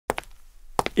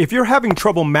If you're having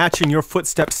trouble matching your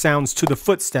footstep sounds to the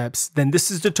footsteps, then this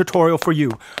is the tutorial for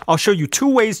you. I'll show you 2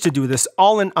 ways to do this,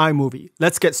 all in iMovie.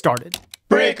 Let's get started.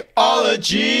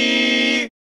 Brickology!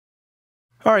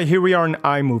 Alright, here we are in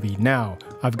iMovie. Now,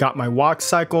 I've got my walk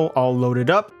cycle all loaded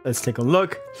up. Let's take a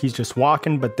look. He's just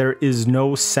walking, but there is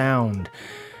no sound.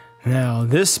 Now,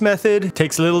 this method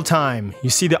takes a little time. You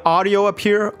see the audio up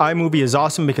here? iMovie is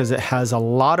awesome because it has a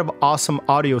lot of awesome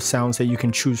audio sounds that you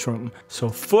can choose from. So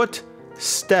foot,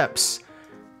 steps,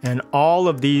 and all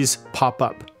of these pop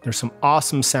up. There's some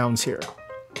awesome sounds here.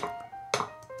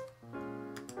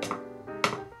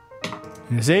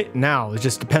 You see? Now, it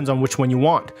just depends on which one you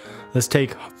want. Let's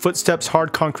take footsteps,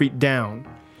 hard concrete down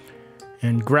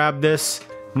and grab this.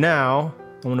 Now,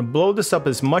 I want to blow this up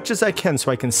as much as I can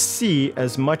so I can see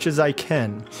as much as I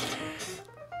can.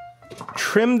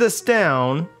 Trim this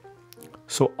down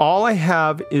so all I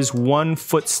have is one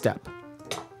footstep.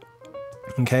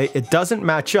 Okay, it doesn't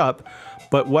match up,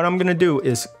 but what I'm going to do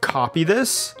is copy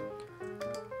this,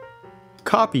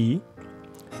 copy,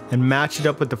 and match it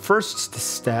up with the first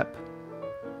step.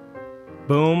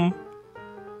 Boom.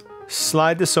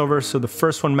 Slide this over so the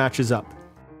first one matches up.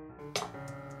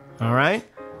 All right.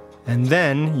 And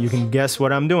then you can guess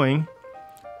what I'm doing.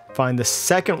 Find the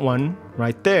second one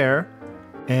right there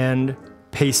and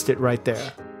paste it right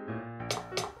there.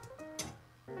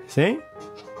 See?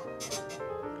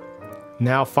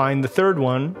 Now find the third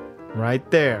one right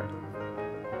there.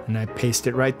 And I paste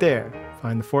it right there.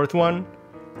 Find the fourth one,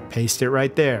 paste it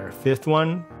right there. Fifth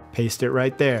one, paste it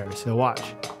right there. So watch.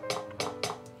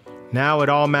 Now it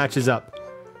all matches up.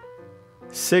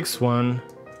 Sixth one,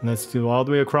 let's do all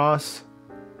the way across.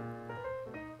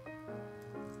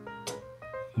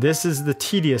 This is the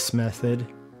tedious method,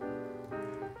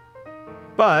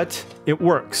 but it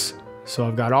works. So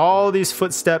I've got all these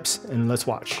footsteps and let's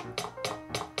watch.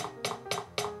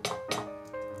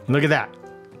 Look at that,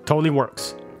 totally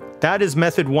works. That is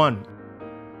method 1.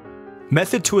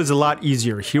 Method 2 is a lot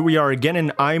easier. Here we are again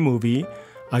in iMovie.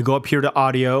 I go up here to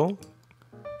audio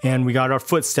and we got our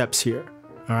footsteps here.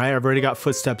 All right, I've already got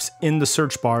footsteps in the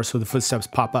search bar, so the footsteps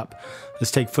pop up.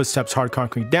 Let's take footsteps, hard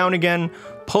concrete down again,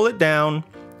 pull it down,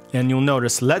 and you'll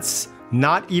notice, let's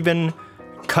not even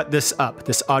cut this up,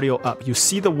 this audio up. You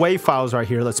see the WAV files right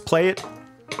here. Let's play it,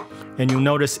 and you'll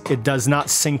notice it does not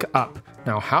sync up.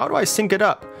 Now, how do I sync it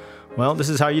up? Well, this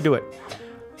is how you do it.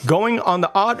 Going on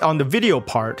the video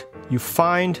part, you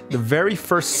find the very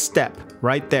first step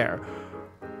right there.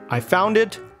 I found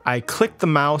it. I clicked the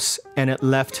mouse and it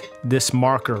left this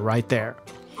marker right there.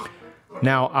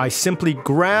 Now I simply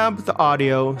grab the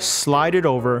audio, slide it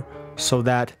over so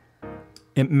that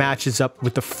it matches up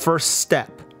with the first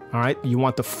step. All right, you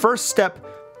want the first step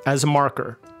as a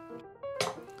marker.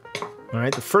 All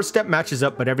right, the first step matches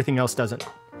up, but everything else doesn't.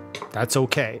 That's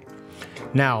okay.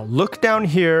 Now look down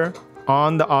here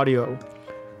on the audio.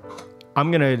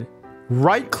 I'm gonna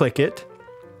right click it.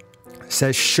 It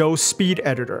says show speed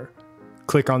editor.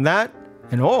 Click on that,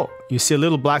 and oh, you see a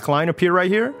little black line appear right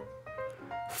here?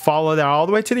 Follow that all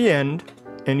the way to the end,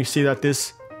 and you see that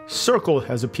this circle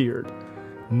has appeared.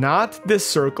 Not this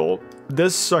circle.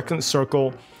 This second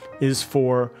circle is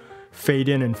for fade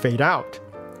in and fade out.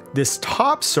 This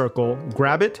top circle,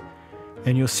 grab it,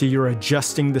 and you'll see you're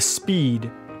adjusting the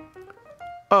speed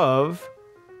of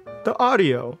the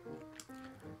audio.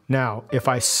 Now, if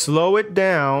I slow it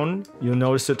down, you'll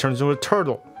notice it turns into a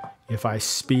turtle. If I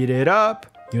speed it up,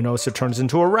 you notice it turns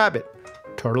into a rabbit.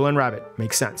 Turtle and rabbit,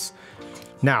 makes sense.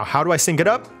 Now, how do I sync it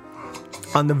up?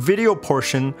 On the video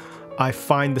portion, I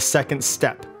find the second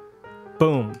step.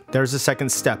 Boom, there's the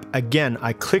second step. Again,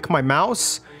 I click my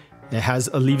mouse,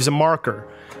 it leaves a marker.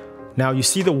 Now you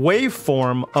see the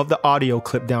waveform of the audio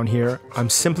clip down here. I'm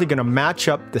simply gonna match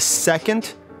up the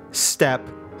second step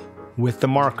with the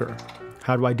marker.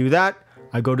 How do I do that?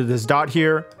 I go to this dot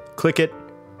here, click it,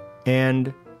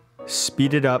 and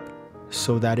speed it up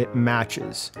so that it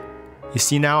matches. You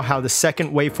see now how the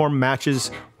second waveform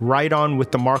matches right on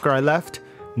with the marker I left?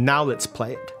 Now let's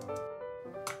play it.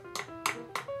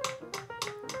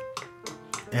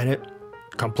 And it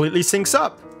completely syncs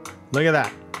up. Look at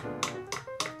that.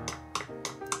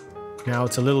 Now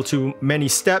it's a little too many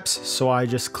steps, so I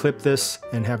just clip this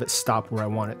and have it stop where I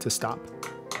want it to stop.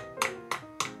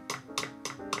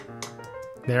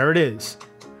 There it is.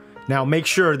 Now make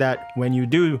sure that when you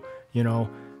do,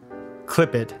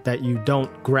 clip it, that you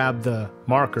don't grab the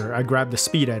marker. I grab the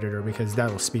speed editor because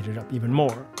that'll speed it up even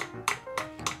more.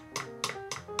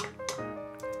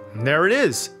 And there it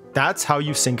is. That's how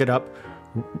you sync it up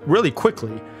really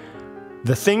quickly.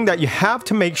 The thing that you have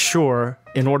to make sure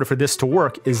in order for this to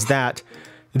work is that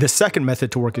The second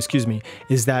method to work, excuse me,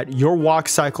 is that your walk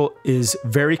cycle is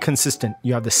very consistent.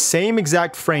 You have the same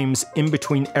exact frames in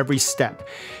between every step.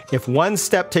 If one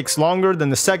step takes longer than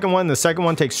the second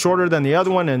one takes shorter than the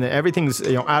other one, and everything's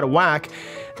out of whack,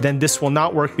 then this will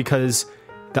not work because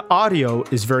the audio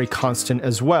is very constant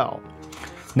as well.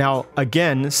 Now,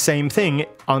 again, same thing.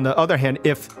 On the other hand,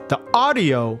 if the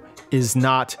audio is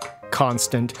not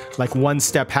constant, like one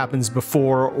step happens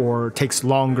before or takes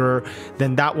longer,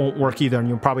 then that won't work either, and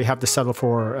you'll probably have to settle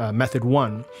for method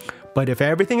 1. But if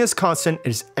everything is constant,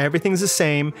 everything's the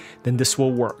same, then this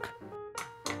will work.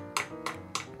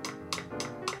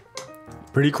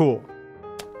 Pretty cool.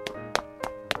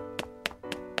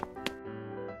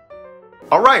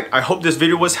 Alright, I hope this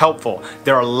video was helpful.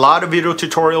 There are a lot of video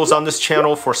tutorials on this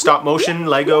channel for stop motion,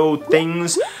 Lego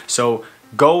things, so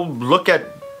go look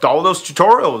at all those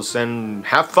tutorials and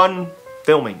have fun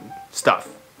filming stuff.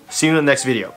 See you in the next video.